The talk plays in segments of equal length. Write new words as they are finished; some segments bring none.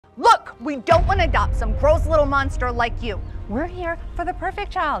Look, we don't want to adopt some gross little monster like you. We're here for the perfect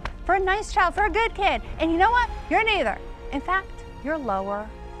child, for a nice child, for a good kid. And you know what? You're neither. In fact, you're lower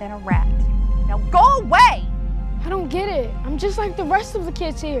than a rat. Now go away! I don't get it. I'm just like the rest of the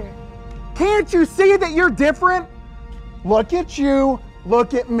kids here. Can't you see that you're different? Look at you,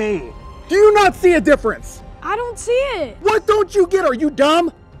 look at me. Do you not see a difference? I don't see it. What don't you get? Are you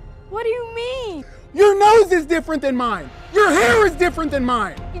dumb? What do you mean? Your nose is different than mine. Your hair is different than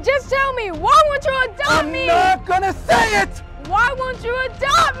mine. You just tell me, why won't you adopt me? I'm not gonna say it! Why won't you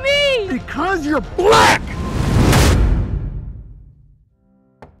adopt me? Because you're black!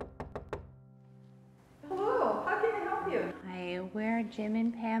 Hello, how can I help you? Hi, we're Jim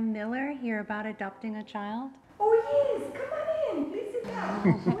and Pam Miller here about adopting a child. Oh yes, come on in. Please sit down.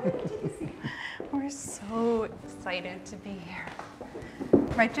 Why don't you take a seat? We're so excited to be here.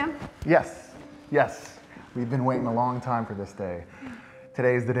 Right, Jim? Yes, yes. We've been waiting a long time for this day.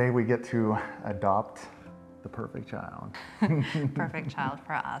 Today is the day we get to adopt the perfect child. Perfect child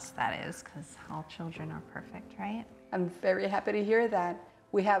for us, that is, because all children are perfect, right? I'm very happy to hear that.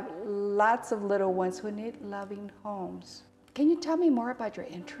 We have lots of little ones who need loving homes. Can you tell me more about your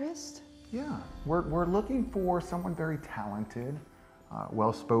interest? Yeah, we're looking for someone very talented,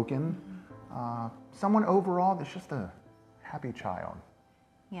 well-spoken, someone overall that's just a happy child.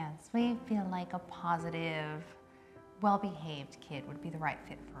 Yes, we feel like a positive, well-behaved kid would be the right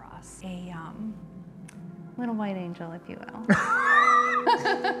fit for us. A little white angel, if you will.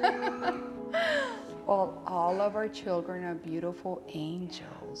 Well, all of our children are beautiful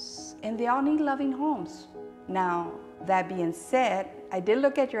angels, and they all need loving homes. Now, that being said, I did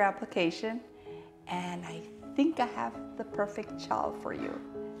look at your application, and I think I have the perfect child for you.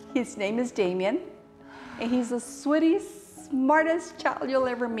 His name is Damian, and he's the sweetest, smartest child you'll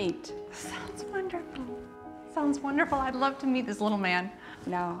ever meet. Sounds wonderful. Sounds wonderful. I'd love to meet this little man.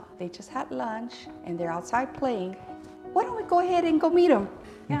 Now, they just had lunch, and they're outside playing. Why don't we go ahead and go meet them?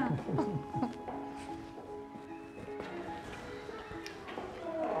 Yeah.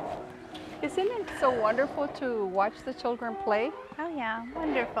 Isn't it so wonderful to watch the children play? Oh yeah,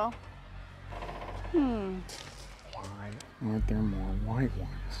 wonderful. Why aren't there more white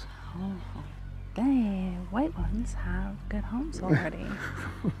ones? Oh, the white ones have good homes already.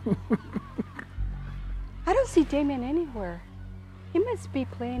 I don't see Damian anywhere. He must be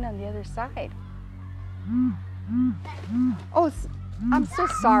playing on the other side. Oh, I'm so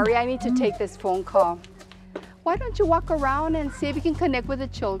sorry. I need to take this phone call. Why don't you walk around and see if you can connect with the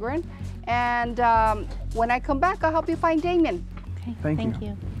children? And when I come back, I'll help you find Damian. Okay, Thank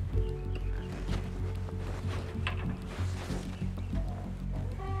you.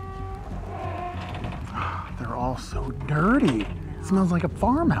 They're all so dirty. It smells like a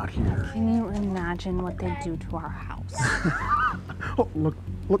farm out here. Can you imagine what they do to our house? Oh,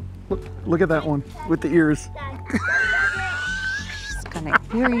 look at that one with the ears. She's gonna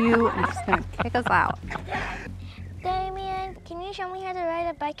hear you and she's gonna kick us out. Damian, can you show me how to ride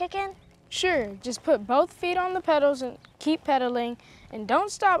a bike again? Sure, just put both feet on the pedals and keep pedaling, and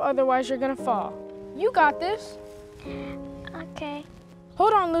don't stop, otherwise you're gonna fall. You got this. Okay.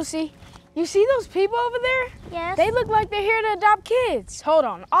 Hold on, Lucy. You see those people over there? Yes. They look like they're here to adopt kids. Hold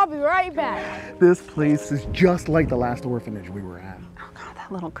on, I'll be right back. This place is just like the last orphanage we were at. Oh God,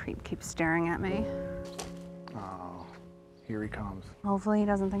 that little creep keeps staring at me. Oh, here he comes. Hopefully he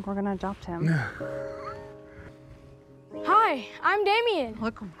doesn't think we're gonna adopt him. Hi, I'm Damian.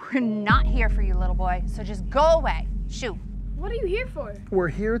 Look, we're not here for you, little boy, so just go away. Shoo. What are you here for? We're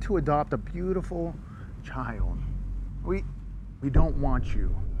here to adopt a beautiful child. We don't want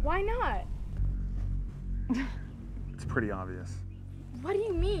you. Why not? It's pretty obvious. What do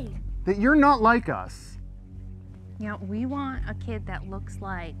you mean? That you're not like us. You know, we want a kid that looks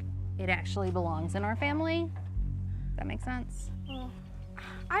like it actually belongs in our family. Does that make sense? Well,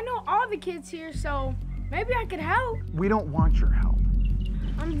 I know all the kids here, so maybe I could help. We don't want your help.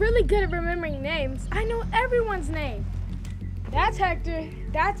 I'm really good at remembering names. I know everyone's name. That's Hector,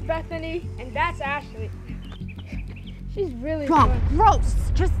 that's Bethany, and that's Ashley. She's really Oh, gross.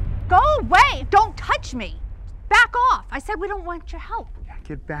 Just go away. Don't touch me. Back off. I said we don't want your help. Yeah,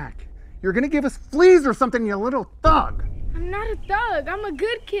 get back. You're gonna give us fleas or something, you little thug. I'm not a thug. I'm a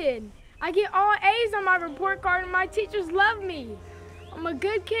good kid. I get all A's on my report card and my teachers love me. I'm a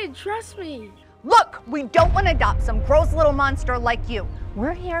good kid. Trust me. Look, we don't want to adopt some gross little monster like you.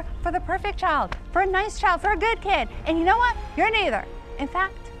 We're here for the perfect child, for a nice child, for a good kid. And you know what? You're neither. In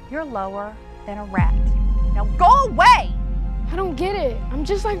fact, you're lower than a rat. Now go away! I don't get it. I'm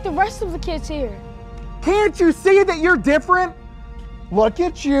just like the rest of the kids here. Can't you see that you're different? Look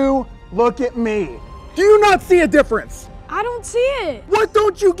at you, look at me. Do you not see a difference? I don't see it. What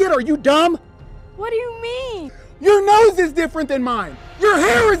don't you get? Are you dumb? What do you mean? Your nose is different than mine. Your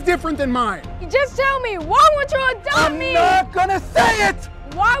hair is different than mine. You just tell me, why won't you adopt me? I'm not gonna say it!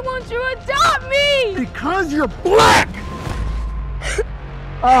 Why won't you adopt me? Because you're black!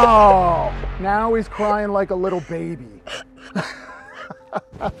 Oh, now he's crying like a little baby.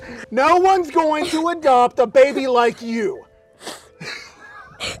 No one's going to adopt a baby like you.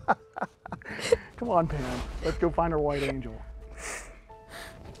 Come on, Pam. Let's go find our white angel.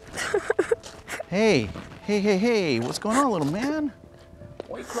 Hey, what's going on, little man?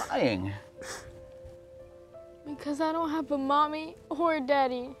 Why are you crying? Because I don't have a mommy or a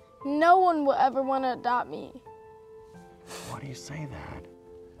daddy. No one will ever want to adopt me. Why do you say that?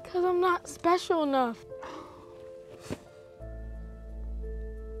 Because I'm not special enough.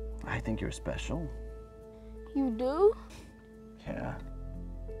 I think you're special. You do? Yeah.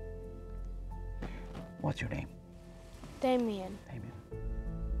 What's your name? Damian. Damian.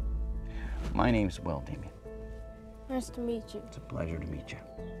 My name's Damian. Nice to meet you. It's a pleasure to meet you.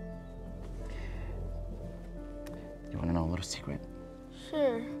 You want to know a little secret?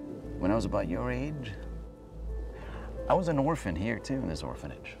 Sure. When I was about your age, I was an orphan here too in this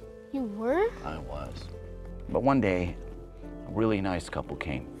orphanage. You were? I was. But one day, a really nice couple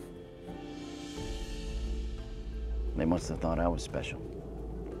came. They must have thought I was special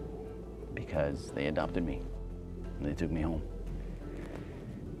because they adopted me and they took me home.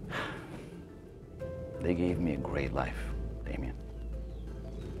 They gave me a great life, Damian.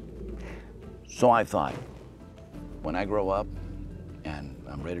 So I thought, when I grow up and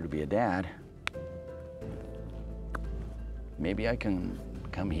I'm ready to be a dad, maybe I can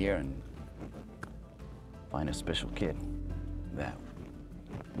come here and find a special kid that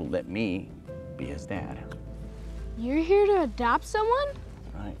will let me be his dad. You're here to adopt someone?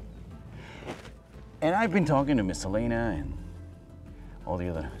 Right. And I've been talking to Miss Helena and all the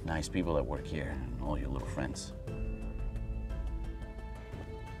other nice people that work here and all your little friends.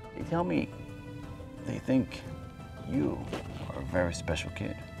 They tell me they think you are a very special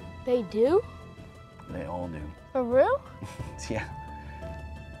kid. They do? They all do. For real? Yeah.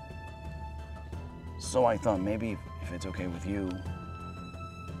 So I thought maybe if it's okay with you,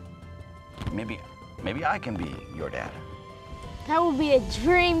 maybe I can be your dad. That would be a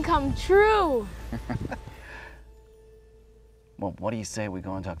dream come true. Well, what do you say we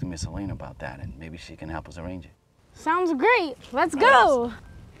go and talk to Miss Helena about that and maybe she can help us arrange it? Sounds great. Let's go.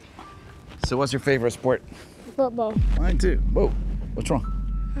 So what's your favorite sport? Football. Mine too. Whoa, what's wrong?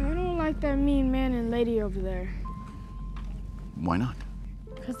 I don't like that mean man and lady over there. Why not?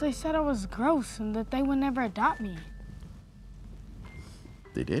 Because they said I was gross and that they would never adopt me.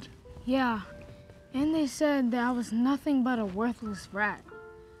 They did? Yeah. And they said that I was nothing but a worthless rat.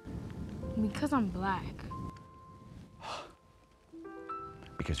 Because I'm black.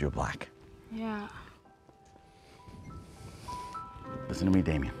 Because you're black. Yeah. Listen to me,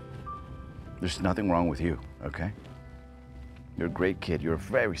 Damian. There's nothing wrong with you, okay? You're a great kid. You're a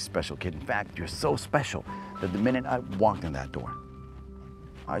very special kid. In fact, you're so special that the minute I walked in that door,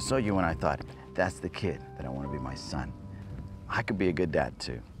 I saw you and I thought, that's the kid that I want to be my son. I could be a good dad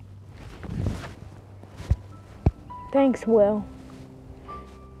too. Thanks, Will.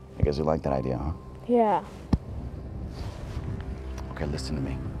 I guess you like that idea, huh? Yeah. Okay, listen to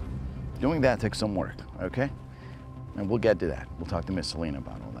me. Doing that takes some work, okay? And we'll get to that. We'll talk to Miss Helena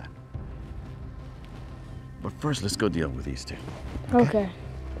about all that. But first, let's go deal with these two. Okay.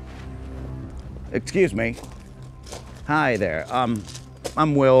 Excuse me. Hi there.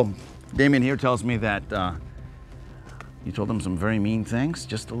 I'm Will. Damian here tells me that you told him some very mean things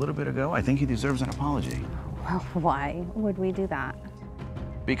just a little bit ago. I think he deserves an apology. Well, why would we do that?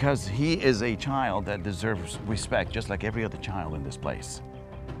 Because he is a child that deserves respect, just like every other child in this place.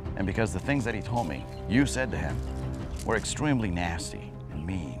 And because the things that he told me, you said to him, were extremely nasty and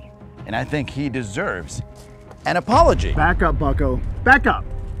mean. And I think he deserves an apology. Back up, bucko. Back up.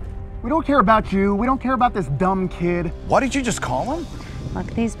 We don't care about you. We don't care about this dumb kid. What did you just call him? Look,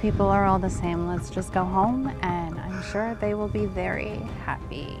 these people are all the same. Let's just go home, and I'm sure they will be very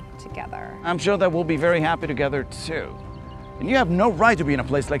happy together. I'm sure that we'll be very happy together too. And you have no right to be in a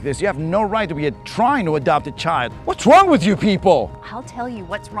place like this. You have no right to be trying to adopt a child. What's wrong with you people? I'll tell you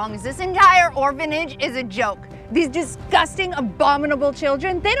what's wrong is this entire orphanage is a joke. These disgusting, abominable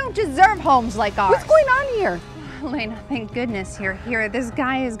children, they don't deserve homes like ours. What's going on here? Helena, thank goodness you're here. This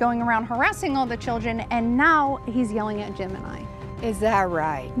guy is going around harassing all the children, and now he's yelling at Jim and I. Is that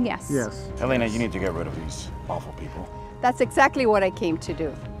right? Yes. Yes. Helena, you need to get rid of these awful people. That's exactly what I came to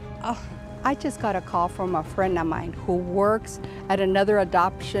do. Oh, I just got a call from a friend of mine who works at another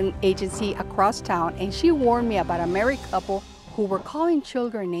adoption agency across town, and she warned me about a married couple who were calling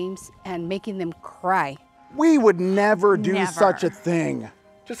children names and making them cry. We would never do Never. such a thing.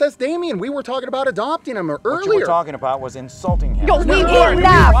 Just as Damian, we were talking about adopting him earlier. What you were talking about was insulting him.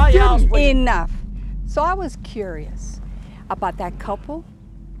 Enough. So I was curious about that couple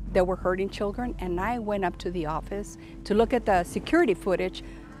that were hurting children, and I went up to the office to look at the security footage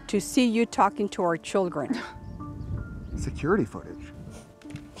to see you talking to our children. Security footage.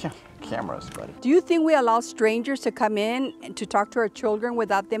 Yeah, cameras, buddy. Do you think we allow strangers to come in and to talk to our children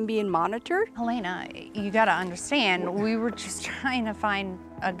without them being monitored? Helena, you gotta understand, we were just trying to find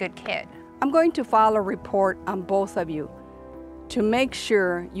a good kid. I'm going to file a report on both of you to make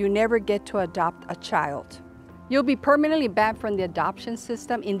sure you never get to adopt a child. You'll be permanently banned from the adoption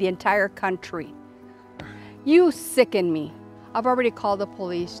system in the entire country. You sicken me. I've already called the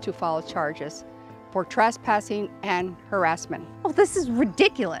police to file charges for trespassing and harassment. Oh, this is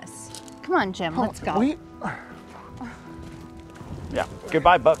ridiculous. Come on, Jim, let's go. Yeah,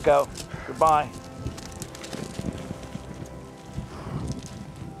 goodbye, Bucko. Goodbye.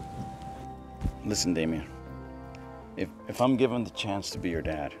 Listen, Damian, if I'm given the chance to be your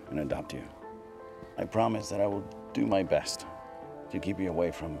dad and adopt you, I promise that I will do my best to keep you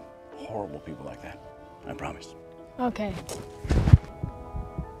away from horrible people like that. I promise. Okay.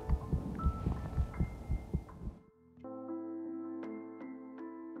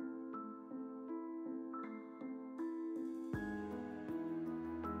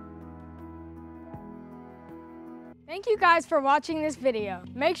 Thank you guys for watching this video.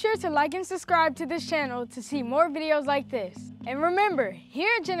 Make sure to like and subscribe to this channel to see more videos like this. And remember, here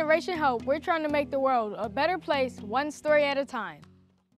at Generation Hope, we're trying to make the world a better place, one story at a time.